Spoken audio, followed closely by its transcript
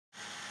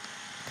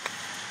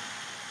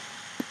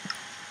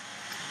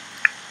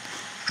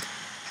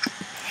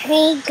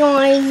Hey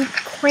guys,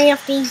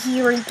 Crafty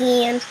here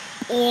again,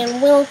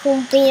 and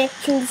welcome back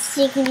to the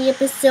second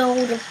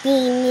episode of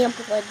BNA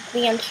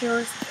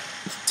Adventures.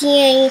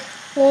 Today,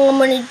 what I'm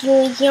going to do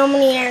is I'm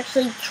going to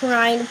actually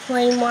try to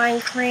play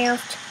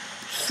Minecraft,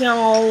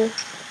 so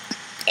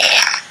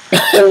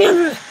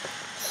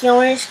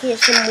let's get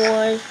some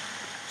wood.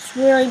 It's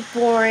really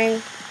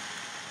boring,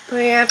 but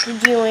I have to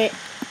do it.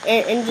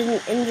 And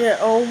in the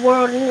old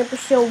world in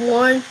episode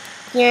 1,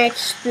 yeah,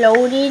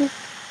 exploded.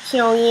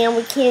 So yeah,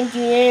 we can't do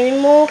that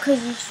anymore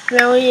because it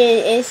exploded.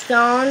 It's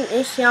gone.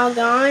 It's all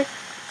gone.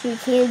 So we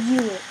can't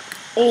do it.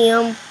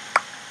 And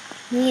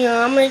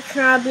yeah, I'm gonna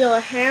try to build a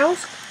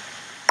house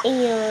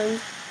and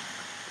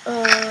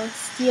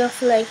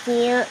stuff like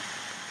that.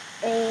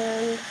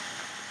 And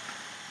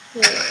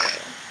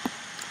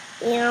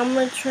yeah, I'm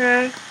gonna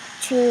try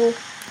to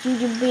do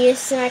the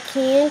best I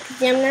can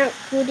because I'm not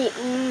good at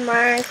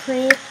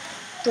Minecraft.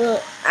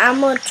 But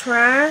I'm gonna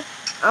try,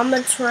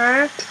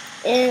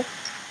 and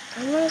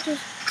I'm gonna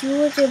just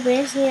do it the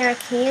best thing I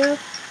can.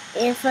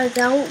 If I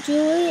don't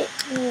do it,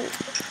 I'm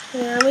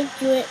gonna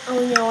do it. Oh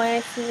no, I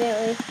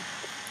accidentally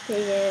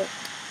did it.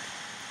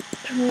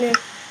 I'm gonna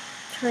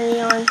turn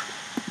it on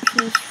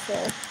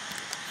peaceful.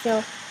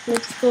 So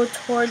let's go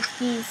towards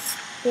these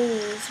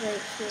things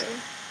right here.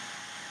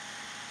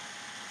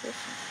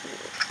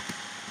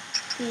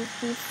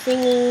 These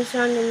thingies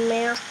on the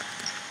map.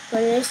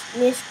 But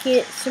let's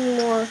get some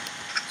more.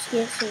 Let's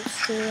get some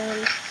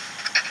sand,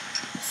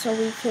 so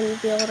we can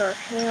build our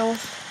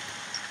house.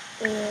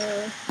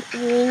 And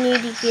we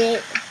need to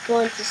get a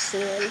bunch of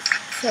sand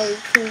so we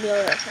can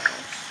build our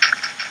house.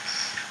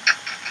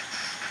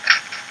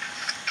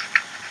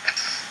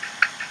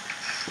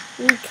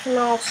 We can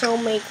also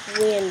make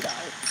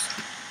windows.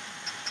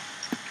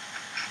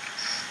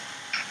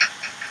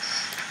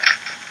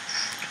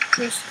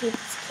 Let's get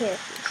this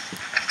cactus.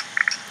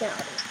 Got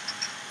it.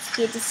 Let's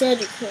get this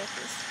other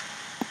cactus.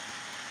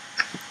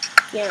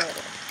 Got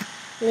it.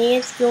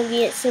 Let's go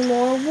get some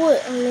more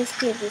wood. Oh, let's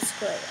get this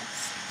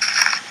grass.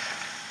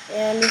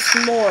 And this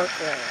more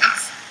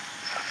grass.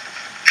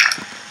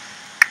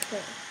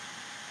 Okay.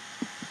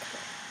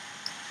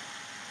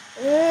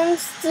 I'm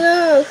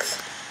stuck.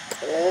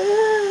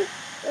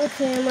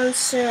 Okay, I'm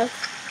unstuck.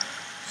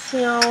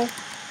 So,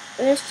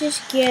 let's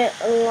just get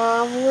a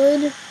lot of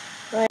wood.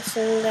 Like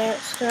and that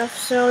stuff.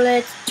 So,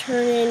 let's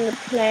turn in the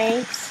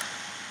planks.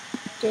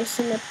 This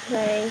in the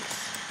planks.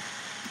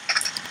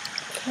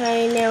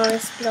 Okay, now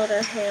let's build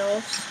our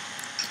house.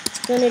 It's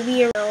gonna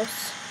be a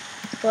house,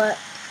 but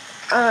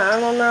I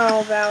don't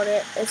know about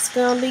it. It's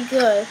gonna be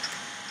good.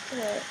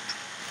 Alright,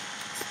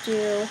 let's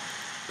do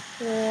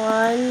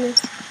 1,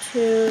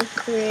 2,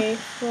 3,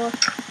 4,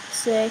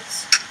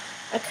 6.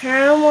 I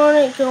kind of want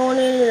it going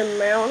into the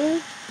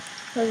mountain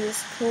because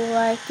it's cool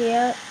like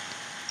that.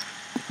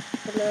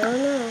 But I don't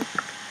know.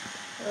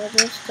 I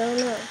just don't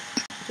know.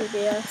 Do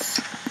this.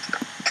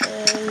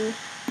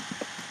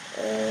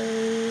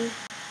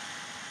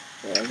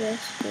 Yeah,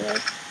 that's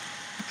good.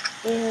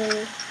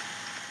 And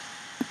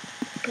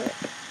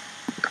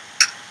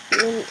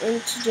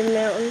into the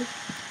mountain.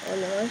 Oh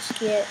no, let's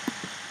get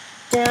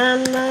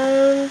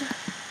diamond.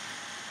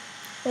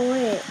 Oh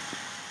wait,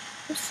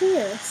 what's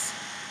this?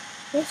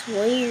 That's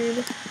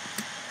weird.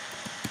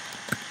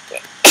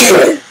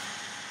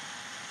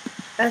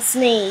 I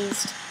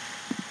sneezed.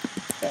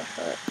 That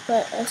hurt.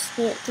 But let's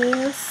get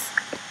this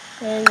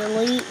and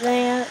delete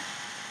that.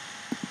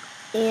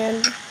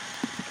 And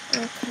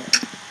okay.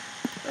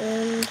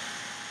 And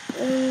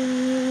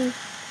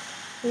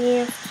we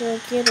have to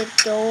get a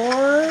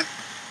door.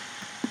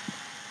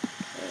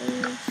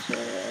 Let's do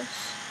this.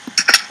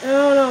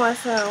 Oh no, I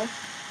fell.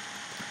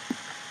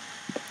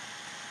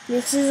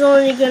 This is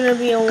only gonna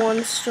be a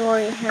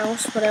 1-story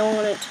house, but I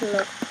want it to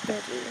look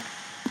pretty.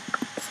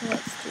 So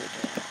let's do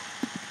that.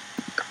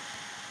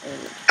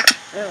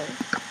 And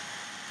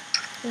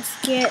let's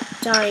get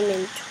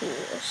diamond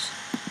tools.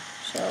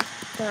 So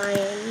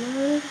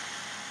diamond.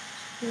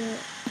 Yeah,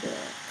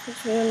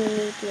 because we only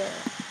need that.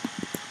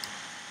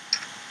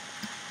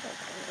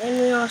 Okay. And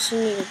we also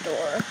need a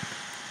door.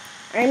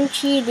 I'm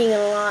cheating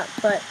a lot,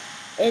 but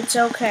it's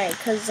okay,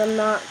 because I'm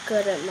not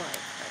good at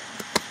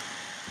Minecraft.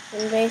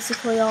 And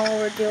basically all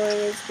we're doing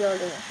is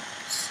building a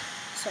house.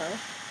 So,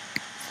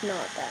 it's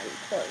not that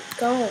important.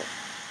 Go!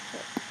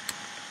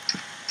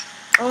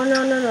 Oh,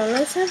 no,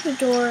 let's have the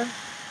door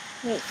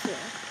right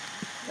here.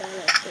 Down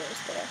upstairs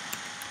there.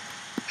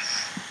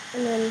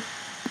 And then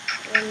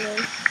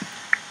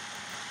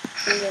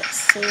we get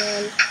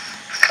sand.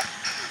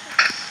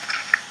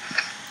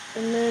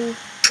 And then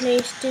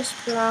place this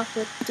block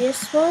with this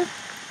one,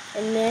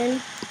 and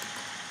then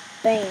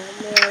bam,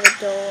 we have a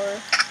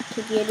door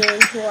to get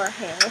into our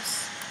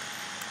house.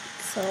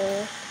 So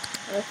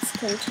let's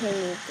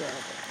continue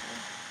building.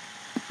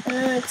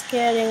 It's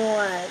getting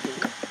laggy.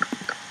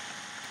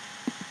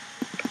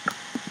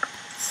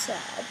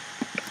 Sad.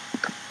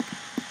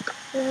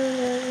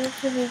 It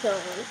could be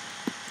gone.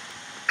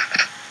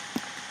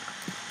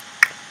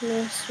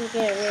 Next we'll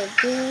get rid of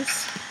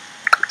this.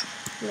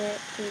 That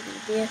can be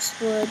this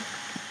wood.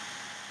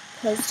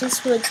 Because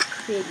this wood's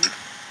pretty.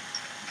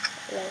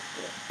 I like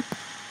it.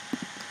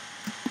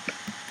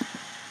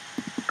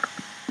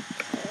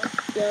 Okay,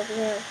 go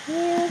down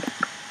here.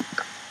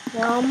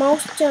 We're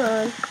almost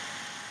done.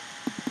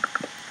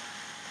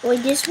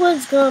 Wait, this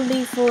wood's gonna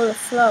be for the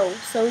flow,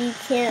 so you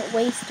can't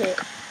waste it,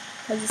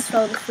 because it's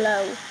for the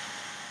flow.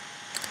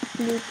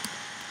 Bloop.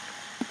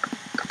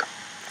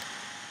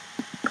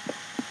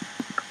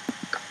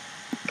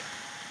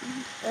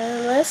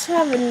 Let's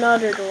have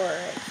another door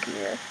right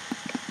here,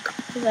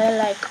 because I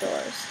like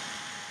doors.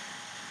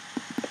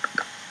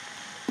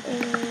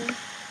 And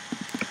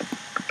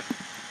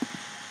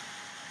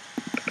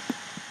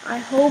I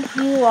hope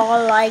you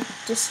all like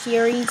the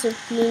series of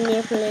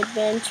Nipple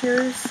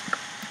Adventures,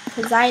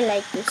 because I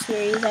like the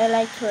series. I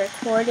like to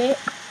record it,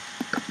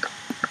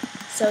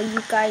 so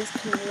you guys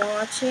can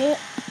watch it.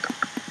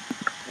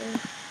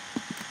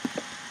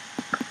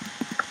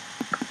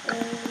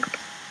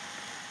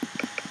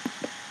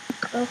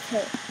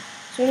 Okay,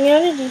 so now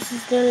that this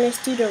is done, let's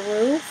do the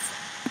roof.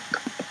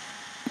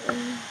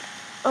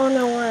 Oh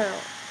no, we're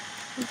out.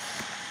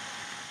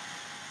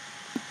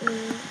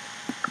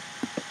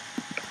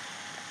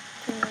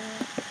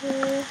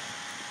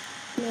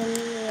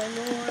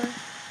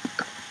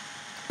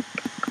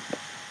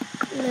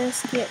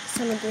 Let's get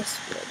some of this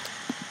wood,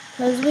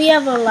 because we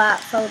have a lot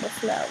for the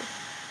flow.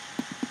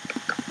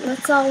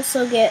 Let's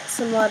also get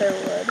some other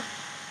wood.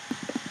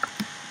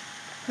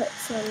 Put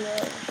some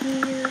over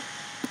here.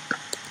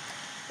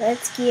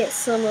 Let's get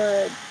some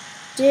of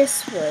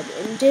this wood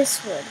and this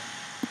wood.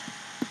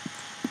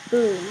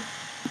 Boom.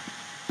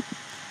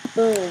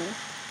 Boom.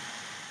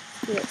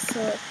 Let's get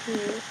some up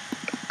here.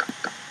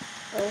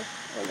 Oh,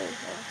 I didn't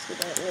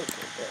accidentally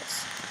did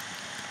this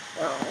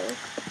wrong.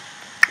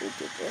 We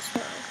did this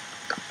wrong.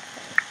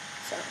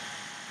 Okay,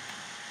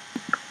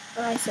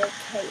 so I said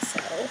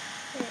queso,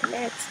 and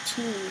that's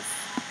cheese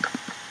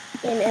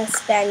in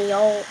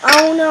Espanol.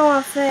 Oh no,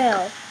 I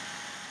fell.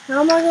 How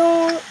am I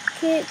going to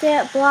get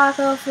that block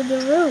off of the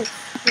roof?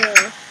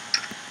 Yeah.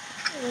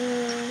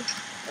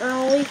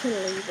 Oh, we can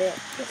leave it.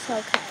 It's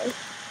okay.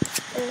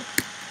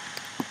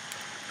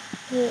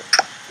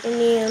 And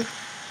then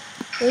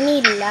we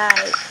need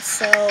light,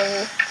 so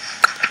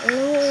I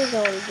know what we're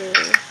going to do.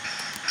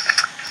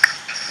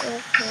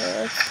 Okay,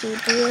 let's do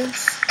this.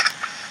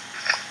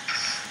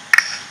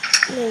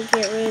 And then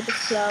get rid of the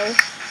flow.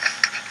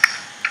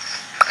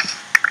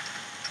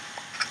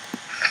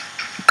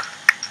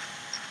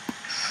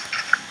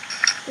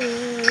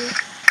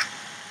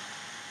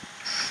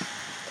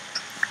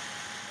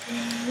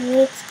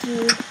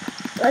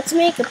 Let's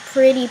make a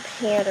pretty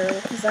pattern,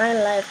 because I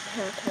love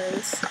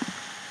patterns.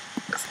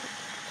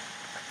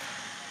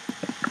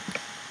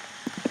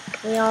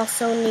 We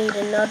also need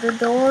another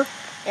door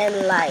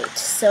and light.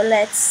 So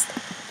let's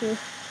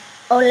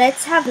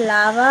have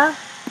lava,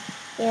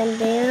 and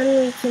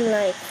then we can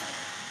like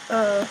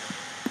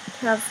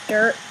have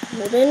dirt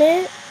in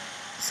it.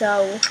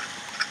 So,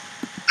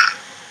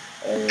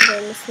 and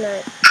then it's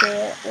not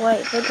that.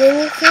 Wait, but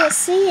then you can't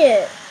see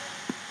it.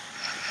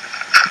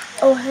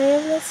 Oh, hey,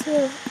 let's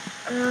have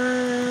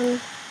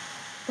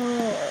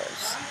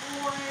bars.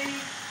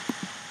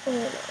 Oh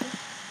no.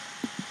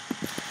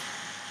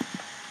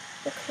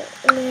 Okay,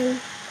 and then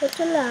put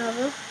the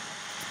lava,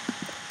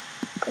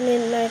 and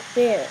then like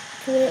that.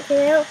 Can it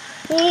get out?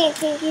 Yeah,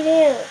 can't get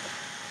out.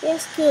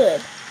 That's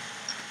good.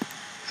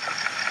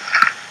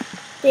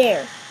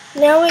 There.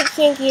 Now it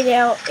can't get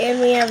out, and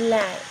we have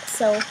light.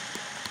 So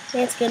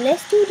that's good.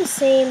 Let's do the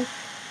same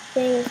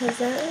thing, because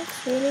that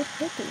looks really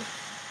pretty.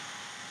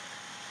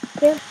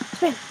 Spin,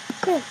 spin,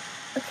 spin.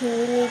 Okay,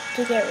 we need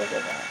to get rid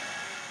of that.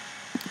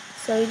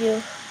 So we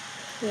do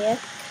yes.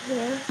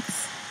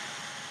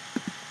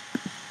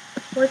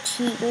 We're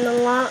cheating a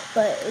lot,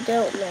 but it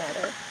don't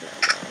matter. No,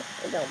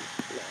 it don't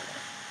matter.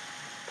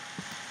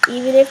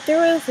 Even if the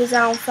roof is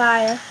on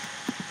fire,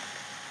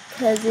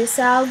 because it's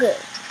all good.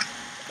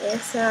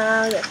 It's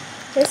all good.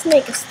 Let's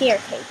make a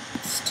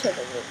staircase to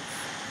the roof,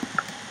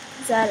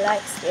 because I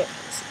like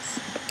staircases.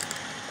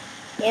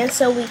 And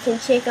so we can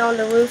check on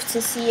the roof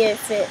to see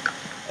if it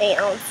ain't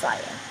on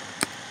fire.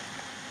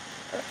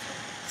 Okay,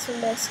 so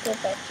let's go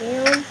back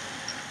down.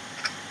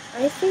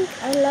 I think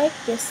I like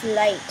this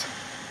light.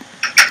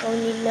 Oh, we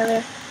need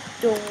another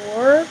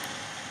door.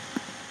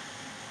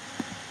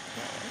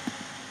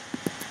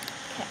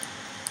 Okay.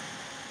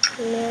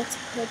 Let's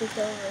put it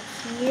over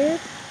here.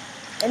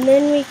 And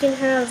then we can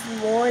have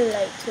more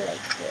light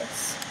like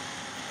this.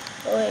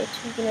 Oh wait,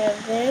 we can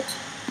have that.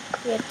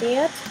 Get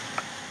that.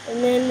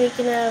 And then we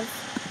can have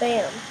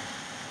bam.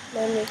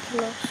 Then we can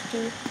also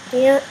do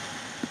that.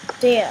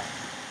 That.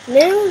 And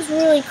that was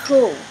really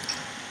cool.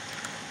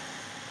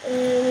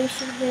 And we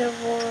should have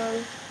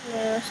one. No,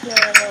 let's not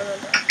have one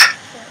of that.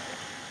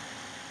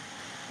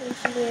 We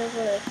should have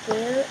one like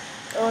that.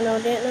 Oh no,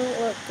 that don't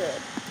look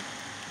good.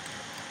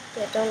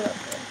 That don't look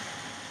good.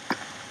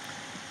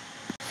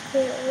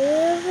 Get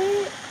rid of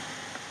it.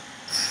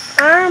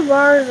 Iron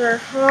bars are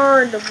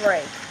hard to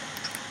break.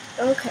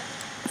 Okay.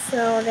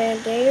 So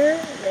then there,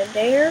 and then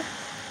there.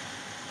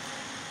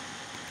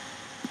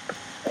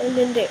 And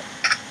then there.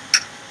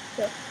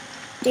 So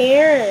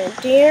there and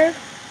there.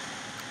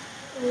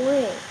 Oh,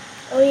 wait.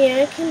 Oh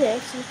yeah, it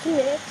connects. It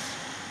connects.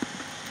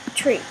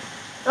 Tree.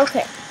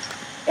 Okay.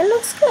 It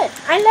looks good.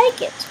 I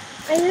like it.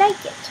 I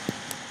like it.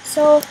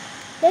 So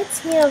let's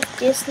have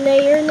this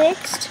layer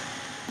next.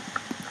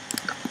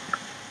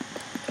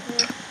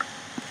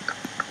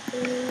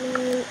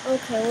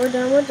 Okay, we're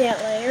done with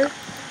that layer.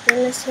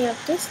 Then let's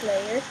have this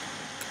layer.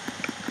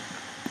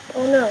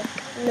 Oh no.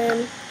 And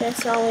then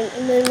that's all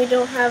and then we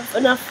don't have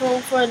enough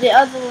room for the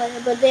other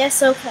layer, but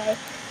that's okay.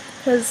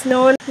 Because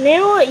no one.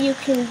 Now what you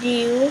can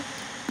do.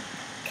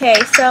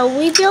 Okay, so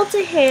we built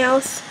a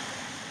house.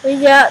 We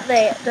got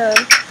that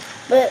done.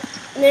 But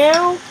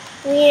now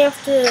we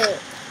have to.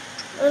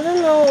 I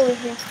don't know what we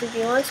have to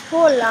do. Let's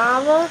pour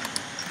lava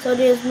so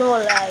there's more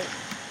light.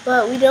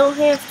 But we don't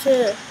have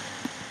to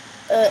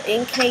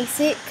encase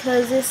it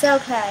because it's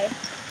okay.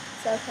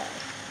 It's okay.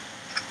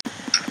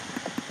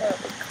 That'll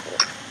be cool.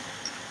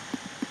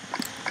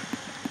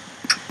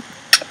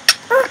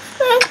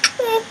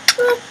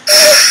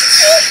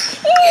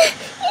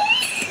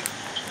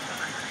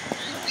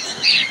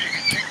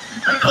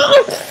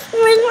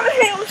 Where's my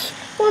house?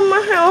 Where's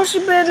my house?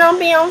 You better not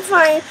be on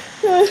fire.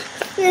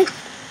 Okay.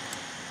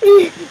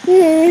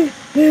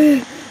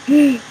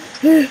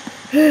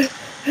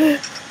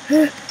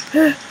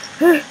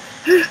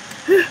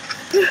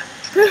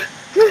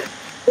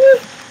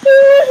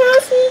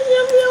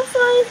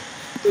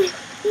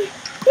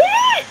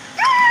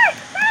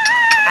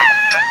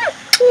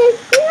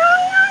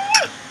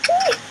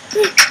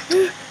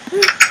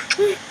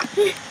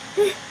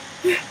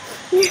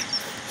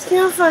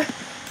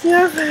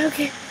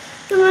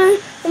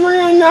 I'm gonna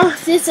end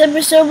off this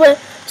episode, but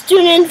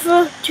tune in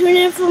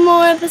for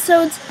more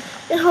episodes,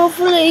 and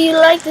hopefully you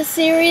like the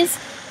series,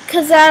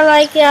 cause I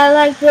like it. I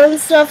like building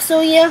stuff.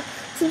 So yeah,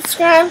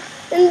 subscribe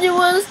and do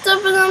all the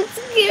stuff, and I'm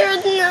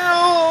scared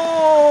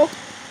now.